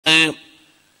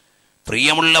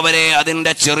പ്രിയമുള്ളവരെ,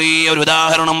 അതിൻ്റെ ചെറിയൊരു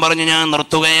ഉദാഹരണം പറഞ്ഞ് ഞാൻ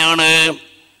നിർത്തുകയാണ്.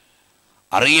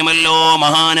 അറിയുമല്ലോ,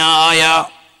 മഹാനായ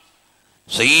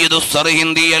സയ്യിദു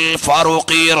സർഹിന്ദി അൽ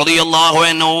ഫാറൂഖി റളിയല്ലാഹു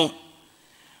അൻഹു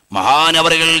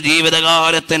മഹാനവറുകൾ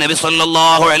ജീവിതകാലത്ത് നബി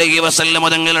സല്ലല്ലാഹു അലൈഹി വസല്ലം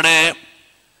തങ്ങളുടെ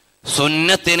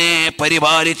സുന്നത്തിനെ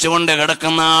പരിപാലിച്ചുകൊണ്ട്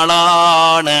കിടക്കുന്ന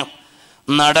ആളാണ്,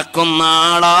 നടക്കുന്ന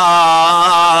ആളാണ്.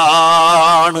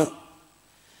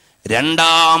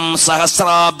 രണ്ടാം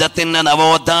സഹസ്രാബ്ദത്തിന്റെ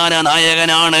നവോത്ഥാന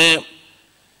നായകനാണ്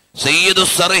സയ്യിദു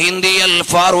സർഹിന്ദി അൽ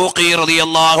ഫാറൂഖി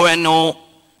റളിയല്ലാഹു അൻഹു.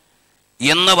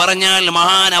 എന്ന് പറഞ്ഞാൽ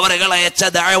മഹാനവറുകൾ അയച്ച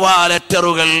ദഅവാ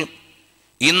ലെറ്ററുകൾ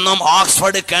ഇന്നും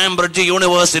ഓക്സ്ഫോർഡ്, കാംബ്രിഡ്ജ്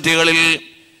യൂണിവേഴ്സിറ്റികളിൽ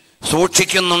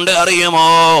സൂക്ഷിക്കുന്നുണ്ട്. അറിയുമോ?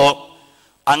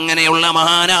 അങ്ങനെയുള്ള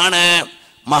മഹാനാണ്.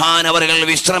 മഹാനവറുകൾ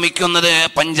വിശ്രമിക്കുന്നത്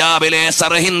പഞ്ചാബിലെ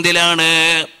സർഹിന്ദിലാണ്.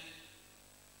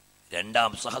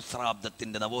 രണ്ടാം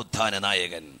സഹസ്രാബ്ദത്തിന്റെ നവോത്ഥാന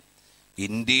നായകൻ,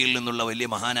 ഇന്ത്യയിൽ നിന്നുള്ള വലിയ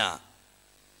മഹാനാ.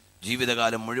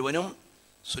 ജീവിതകാലം മുഴുവനും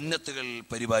സുന്നത്തുകൾ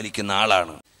പരിപാലിക്കുന്ന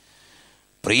ആളാണ്.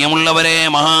 പ്രിയമുള്ളവരെ,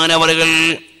 മഹാനവറുകൾ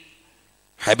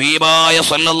ഹബീബായ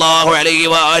സല്ലല്ലാഹു അലൈഹി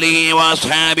വആലിഹി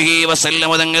വഅസ്ഹാബിഹി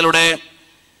വസല്ലം തങ്ങളുടെ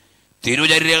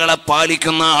തിരുചര്യകളെ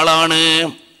പാലിക്കുന്ന ആളാണ്.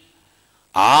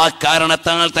 ആ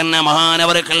കാരണത്താൽ തന്നെ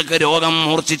മഹാനവറുകൾക്ക് രോഗം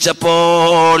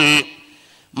മൂർച്ഛിച്ചപ്പോൾ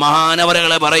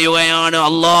മഹാനവറുകൾ പറയുകയാണ്,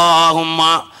 അല്ലാഹുമ്മ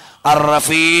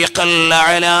അർറഫീഖൽ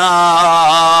അഅലാ,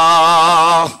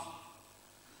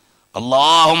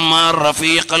 അല്ലാഹുമ്മ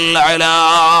അർറഫീഖൽ അഅലാ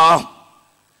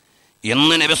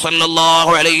എന്ന് നബി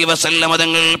സല്ലല്ലാഹു അലൈഹി വസല്ലം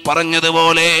തങ്ങൾ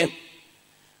പറഞ്ഞതുപോലെ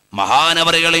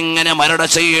മഹാനവറുകൾ ഇങ്ങനെ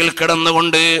മരണശയ്യയിൽ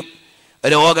കിടന്നുകൊണ്ട്,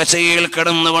 രോഗശയ്യയിൽ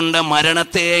കിടന്നുകൊണ്ട്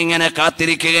മരണത്തെ ഇങ്ങനെ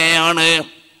കാത്തിരിക്കുകയാണ്.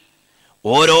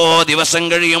 ഓരോ ദിവസം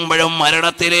കഴിയുമ്പോഴും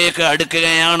മരണത്തിലേക്ക്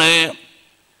അടുക്കുകയാണ്.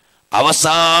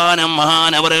 അവസാനം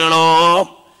മഹാനവറുകളോ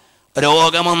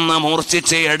രോഗമൊന്ന്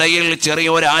മൂർച്ഛിച്ച് ഇടയിൽ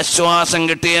ചെറിയൊരാശ്വാസം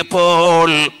കിട്ടിയപ്പോൾ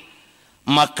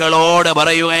മക്കളോട്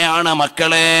പറയുകയാണ്,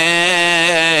 മക്കളെ,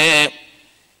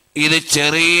 ഇത്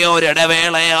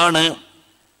ചെറിയൊരിടവേളയാണ്.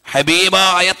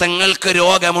 ഹബീബായ തങ്ങൾക്ക്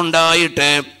രോഗമുണ്ടായിട്ട്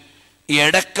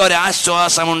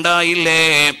ഇടയ്ക്കൊരാശ്വാസമുണ്ടായില്ലേ,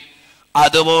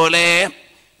 അതുപോലെ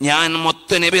ഞാൻ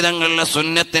മുത്തുനബി തങ്ങളുടെ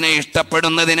സുന്നത്തിനെ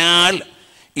ഇഷ്ടപ്പെടുന്നതിനാൽ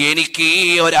എനിക്ക് ഈ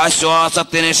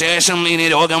ഒരാശ്വാസത്തിന് ശേഷം ഇനി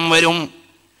രോഗം വരും.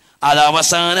 അത്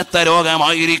അവസാനത്തെ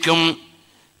രോഗമായിരിക്കും.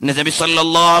 നബി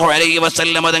സല്ലല്ലാഹു അലൈഹി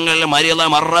വസല്ലം തങ്ങൾ മരിള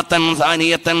മറത്തൻ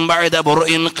സാനിയത്തൻ ബഅദ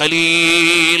ബുർഇൻ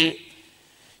ഖലീൽ,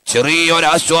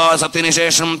 ചെറിയൊരാശ്വാസത്തിന്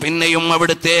ശേഷം പിന്നെയും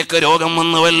അവിടുത്തേക്ക് രോഗം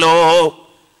വന്നുവല്ലോ.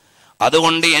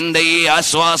 അതുകൊണ്ട് എൻ്റെ ഈ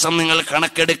ആശ്വാസം നിങ്ങൾ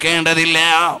കണക്കെടുക്കേണ്ടതില്ല.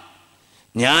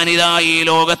 ഞാനിതാ ഈ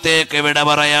ലോകത്തേക്ക് വിട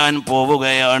പറയാൻ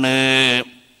പോവുകയാണ്.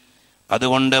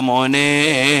 അതുകൊണ്ട് മോനെ,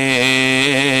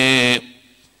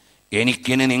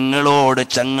 എനിക്കിനി നിങ്ങളോട്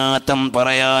ചങ്ങാത്തം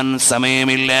പറയാൻ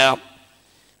സമയമില്ല.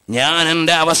 ഞാൻ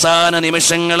എൻ്റെ അവസാന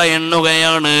നിമിഷങ്ങളെ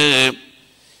എണ്ണുകയാണ്.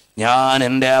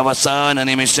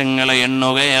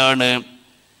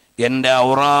 എൻ്റെ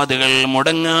ഔറാദുകൾ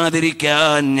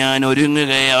മുടങ്ങാതിരിക്കാൻ ഞാൻ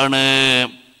ഒരുങ്ങുകയാണ്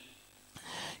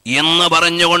എന്ന്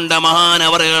പറഞ്ഞുകൊണ്ട്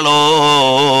മഹാനവറുകളോ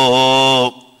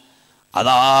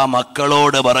അതാ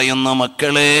മക്കളോട് പറയുന്നു,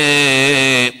 മക്കളെ,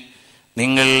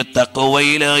 നിങ്ങൾ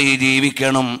തഖ്വയിലായി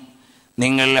ജീവിക്കണം.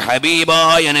 നിങ്ങൾ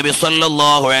ഹബീബായ നബി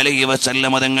സല്ലല്ലാഹു അലൈഹി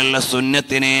വസല്ലം തങ്ങളുടെ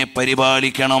സുന്നത്തിനെ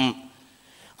പരിപാലിക്കണം.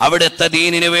 അവിടുത്തെ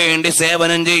ദീനിനു വേണ്ടി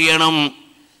സേവനം ചെയ്യണം.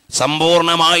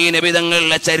 സമ്പൂർണമായി നബി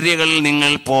തങ്ങളുടെ ചര്യകൾ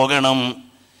നിങ്ങൾ പോകണം.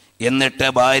 എന്നിട്ട്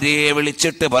ഭാര്യയെ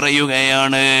വിളിച്ചിട്ട്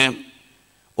പറയുകയാണ്,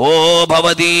 ഓ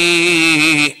ഭവതി,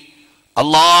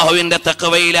 അള്ളാഹുവിന്റെ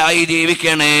തഖ്വയിലായി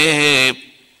ജീവിക്കണേ.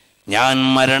 ഞാൻ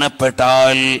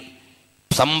മരണപ്പെട്ടാൽ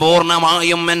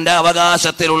സമ്പൂർണമായും എൻ്റെ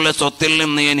അവകാശത്തിലുള്ള സ്വത്തിൽ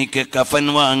നിന്ന് എനിക്ക് കഫൻ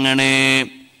വാങ്ങണേ.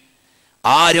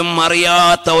 ആരും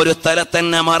അറിയാത്ത ഒരു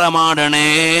സ്ഥലത്തന്നെ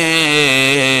മറമാടണേ.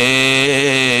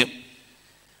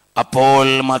 അപ്പോൾ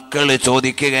മക്കള്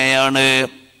ചോദിക്കുകയാണ്,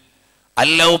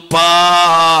 അല്ല ഉപ്പാ,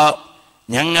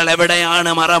 ഞങ്ങൾ എവിടെയാണ്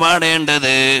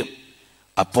മറമാടേണ്ടത്?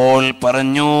 അപ്പോൾ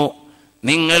പറഞ്ഞു,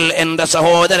 നിങ്ങൾ എൻ്റെ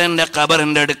സഹോദരന്റെ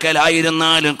ഖബറിന്റെ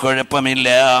അടുക്കലായിരുന്നാലും കുഴപ്പമില്ല.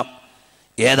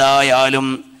 ഏതായാലും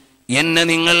എന്നെ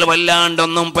നിങ്ങൾ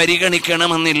വല്ലാണ്ടൊന്നും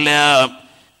പരിഗണിക്കണമെന്നില്ല.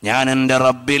 ഞാൻ എൻ്റെ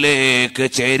റബ്ബിലേക്ക്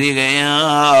ചേരുകയാണ്.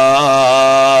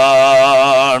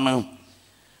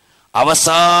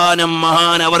 അവസാനം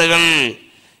മഹാനവറുകൾ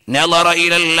نظر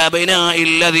إلى الأبناء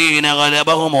الذين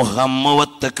غلبهم الهم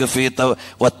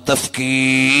والتفكير.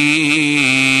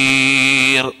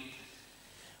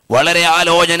 വളരെ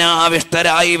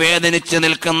ആലോചനാവിഷ്ടരായി വേദനിച്ച്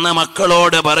നിൽക്കുന്ന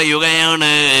മക്കളോട്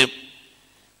പറയുകയാണ്,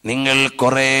 നിങ്ങൾ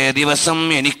കുറെ ദിവസം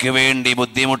എനിക്ക് വേണ്ടി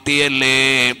ബുദ്ധിമുട്ടിയല്ലേ.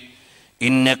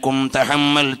 ഇന്നകും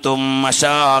തഹമ്മൽതും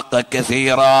മശാഖ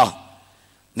കസീറ.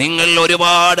 നിങ്ങൾ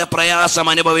ഒരുപാട് പ്രയാസം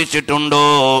അനുഭവിച്ചിട്ടുണ്ടോ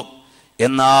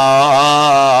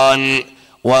എന്നാൽ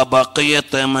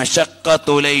وبقيت مشقة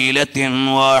ليلة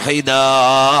واحدة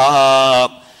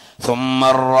ثم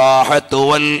الراحة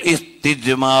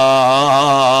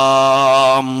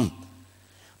والاستجمام.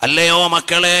 അല്ലയോ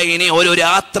മക്കളെ, ഇനി ഒരു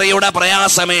രാത്രിയുടെ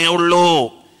പ്രയാസമേ ഉള്ളൂ,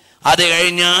 അത്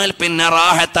കഴിഞ്ഞാൽ പിന്നെ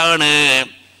റാഹത്താണ്.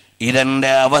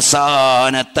 ഇതെന്റെ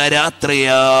അവസാനത്തെ രാത്രിയാണ്,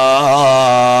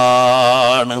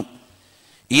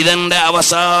 ഇതെന്റെ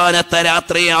അവസാനത്തെ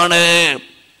രാത്രിയാണ്.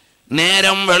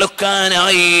 നേരം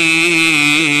വെളുക്കാനായി.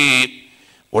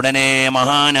 ഉടനെ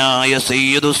മഹാനായ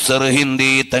സയ്യിദു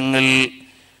സർഹിന്ദി തങ്ങൾ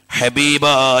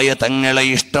ഹബീബായ തങ്ങളെ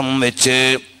ഇഷ്ടം വെച്ച്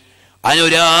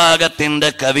അനുരാഗത്തിന്റെ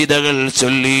കവിതകൾ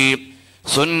ചൊല്ലി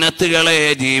സുന്നത്തുകളെ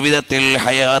ജീവിതത്തിൽ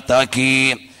ഹയാത്താക്കി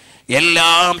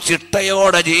എല്ലാം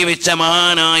ചിട്ടയോടെ ജീവിച്ച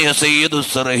മഹാനായ സയ്യിദു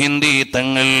സർഹിന്ദി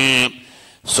തങ്ങൾ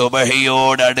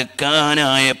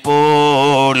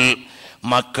സുബഹിയോടടുക്കാനായപ്പോൾ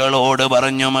മക്കളോട്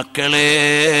പറഞ്ഞു, മക്കളെ,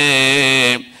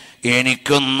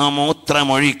 എനിക്കൊന്ന്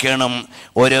മൂത്രമൊഴിക്കണം,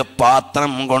 ഒരു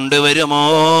പാത്രം കൊണ്ടുവരുമോ?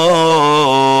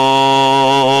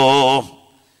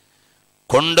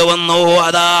 കൊണ്ടുവന്നു.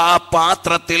 അതാ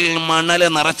പാത്രത്തിൽ മണൽ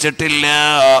നിറച്ചിട്ടില്ല.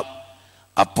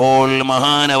 അപ്പോൾ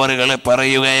മഹാനവറുകൾ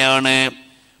പറയുകയാണ്,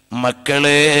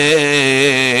 മക്കളെ,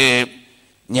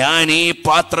 ഞാൻ ഈ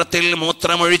പാത്രത്തിൽ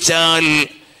മൂത്രമൊഴിച്ചാൽ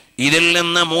ഇതിൽ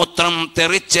നിന്ന് മൂത്രം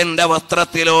തെറിച്ചെന്റെ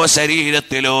വസ്ത്രത്തിലോ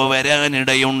ശരീരത്തിലോ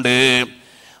വരാനിടയുണ്ട്.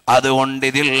 അതുകൊണ്ട്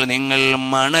ഇതിൽ നിങ്ങൾ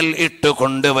മണൽ ഇട്ട്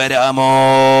കൊണ്ടുവരാമോ?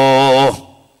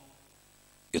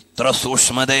 ഇത്ര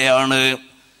സൂക്ഷ്മതയാണ്.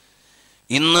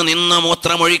 ഇന്ന് നിന്ന്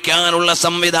മൂത്രമൊഴിക്കാനുള്ള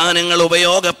സംവിധാനങ്ങൾ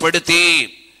ഉപയോഗപ്പെടുത്തി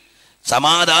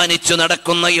സമാധാനിച്ചു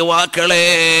നടക്കുന്ന യുവാക്കളെ,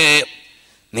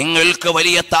 നിങ്ങൾക്ക്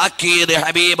വലിയ താക്കീത്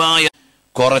ഹബീബായ.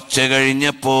 കുറച്ചു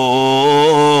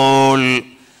കഴിഞ്ഞപ്പോൾ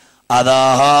അതാ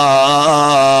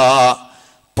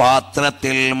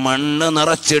പാത്രത്തിൽ മണ്ണ്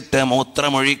നിറച്ചിട്ട്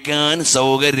മൂത്രമൊഴിക്കാൻ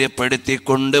സൗകര്യപ്പെടുത്തി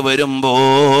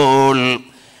കൊണ്ടുവരുമ്പോൾ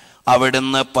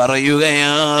അവിടുന്ന്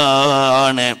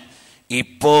പറയുകയാണ്,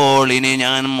 ഇപ്പോൾ ഇനി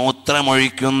ഞാൻ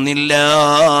മൂത്രമൊഴിക്കുന്നില്ല.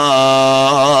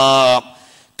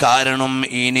 കാരണം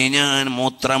ഇനി ഞാൻ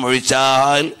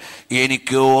മൂത്രമൊഴിച്ചാൽ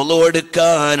എനിക്ക് ഒളു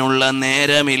എടുക്കാനുള്ള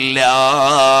നേരമില്ല,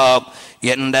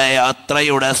 എന്റെ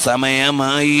യാത്രയുടെ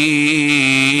സമയമായി.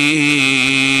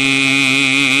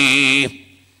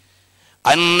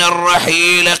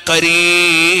 അന്നർറഹീല ഖരീബ്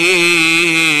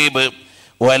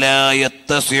വലാ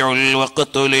യത്തസിഉൽ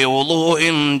വഖ്തു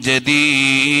ലിവുളൂഇൻ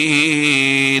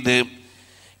ജദീദ്.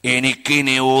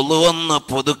 എനിക്കിനി ഒളു ഒന്ന്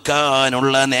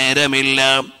പുതുക്കാനുള്ള നേരമില്ല,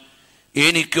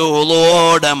 എനിക്ക്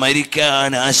ഒളുവോടെ മരിക്കാൻ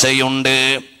ആശയുണ്ട്.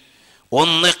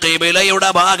 ഒന്ന് ഖിബിലയുടെ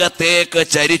ഭാഗത്തേക്ക്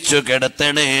ചരിച്ചു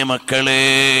കിടത്തണേ മക്കളെ.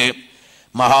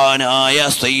 മഹാനായ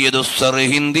സയ്യിദു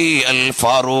സർഹിന്ദി അൽ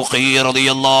ഫാറൂഖി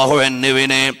റളിയല്ലാഹു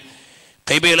അൻഹുവിനെ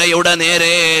ഖിബിലയുടെ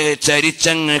നേരെ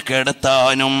ചരിച്ചങ്ങ്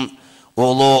കിടത്താനും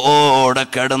ഒളുവോടെ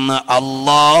കിടന്ന്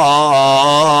അല്ലാഹ്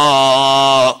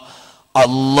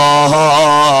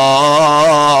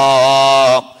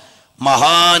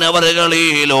മഹാനവറുകൾ ഈ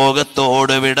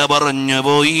ലോകത്തോട് വിട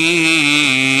പറഞ്ഞുപോയി.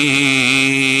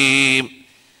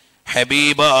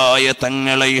 ഹബീബായ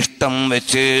തങ്ങളെ ഇഷ്ടം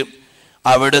വെച്ച്,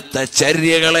 അവിടുത്തെ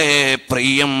ചര്യകളെ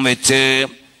പ്രിയം വെച്ച്,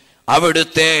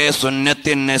 അവിടുത്തെ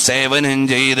സുന്നത്തിന് സേവനം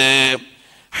ചെയ്ത്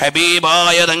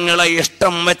ഹബീബായ തങ്ങളെ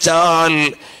ഇഷ്ടം വെച്ചാൽ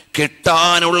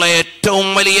കിട്ടാനുള്ള ഏറ്റവും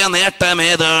വലിയ നേട്ടം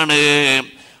ഏതാണ്?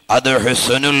 അത്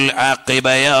ഹുസ്നുൽ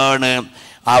ആഖിബയാണ്,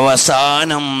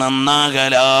 അവസാനം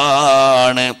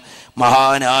നന്നാകലാണ്.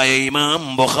 മഹാനായ ഇമാം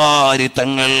ബുഖാരി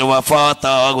തങ്ങൾ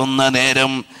വഫാത്താകുന്ന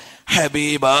നേരം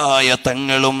ഹബീബായ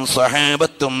തങ്ങളും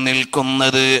സ്വഹാബത്തും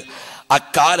നിൽക്കുന്നത്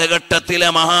അക്കാലഘട്ടത്തിലെ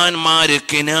മഹാന്മാര്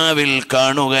കിനാവിൽ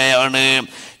കാണുകയാണ്.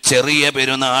 ചെറിയ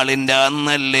പെരുന്നാളിന്റെ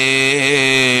അന്നല്ലേ,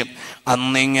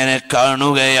 അന്നിങ്ങനെ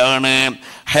കാണുകയാണ്.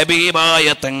 ഹബീബായ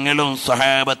തങ്ങളും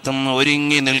സ്വഹാബത്തും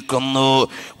ഒരുങ്ങി നിൽക്കുന്നു,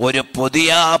 ഒരു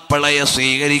പുതിയ പളയെ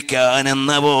സ്വീകരിക്കാൻ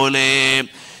എന്ന പോലെ.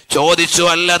 ചോദിച്ചു,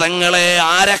 അല്ല തങ്ങളെ,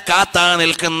 ആരെ കാത്താ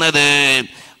നിൽക്കുന്നത്?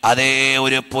 അതേ,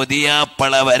 ഒരു പുതിയ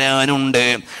പള വരാനുണ്ട്.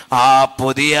 ആ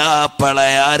പുതിയ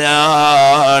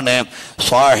പളയാരാണ്?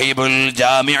 സാഹിബുൽ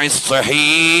ജാമിഉസ് സഹീഹ്,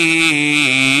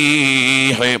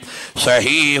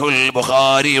 സഹീഹുൽ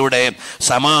ബുഖാരിയുടെ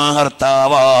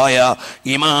സമാഹർത്താവായ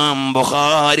ഇമാം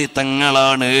ബുഖാരി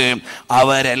തങ്ങളാണ്.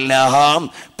 അവരെല്ലാം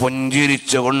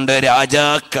പുഞ്ചിരിച്ചുകൊണ്ട്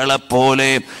രാജാക്കളെ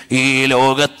പോലെ ഈ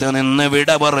ലോകത്ത് നിന്ന്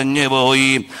വിട പറഞ്ഞു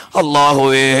പോയി.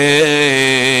 അല്ലാഹുവേ,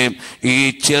 ഈ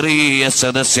ചെറിയ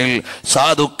സദസ്സിൽ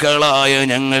സാധുക്കളായ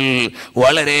ഞങ്ങൾ,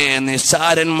 വളരെ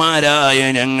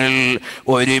നിസ്സാരന്മാരായ ഞങ്ങൾ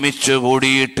ഒരുമിച്ച്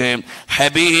കൂടിയിട്ട്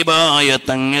ഹബീബായ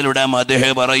തങ്ങളുടെ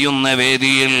മദ്ഹ് പറയുന്ന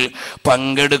വേദിയിൽ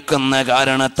പങ്കെടുക്കുന്ന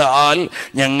കാരണത്താൽ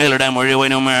ഞങ്ങളുടെ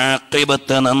മുഴുവനും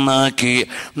ആഖിബത്ത് നന്നാക്കി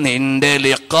നിന്റെ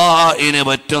ലിഖാഇന്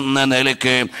പറ്റുന്ന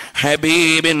നിലക്ക്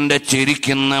ഹബീബിന്റെ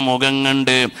ചിരിക്കുന്ന മുഖം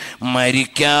കണ്ട്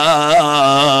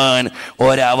മരിക്കാൻ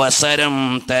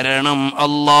ഒരവസരം തരണം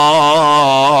അല്ലാഹ്.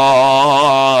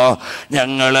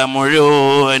 ഞങ്ങളെ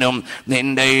മുഴുവനും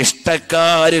നിന്റെ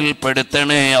ഇഷ്ടക്കാരിൽ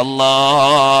പെടുത്തണേ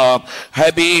അല്ലാഹ്.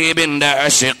 ഹബീബിന്റെ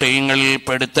ആശിഖീങ്ങളിൽ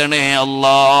പെടുത്തണേ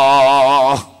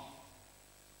അല്ലാഹ്.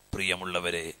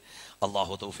 പ്രിയമുള്ളവരെ,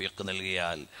 അല്ലാഹു തൗഫീഖ്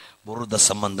നൽകിയാൽ ബുർദ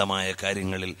സംബന്ധമായ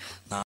കാര്യങ്ങളിൽ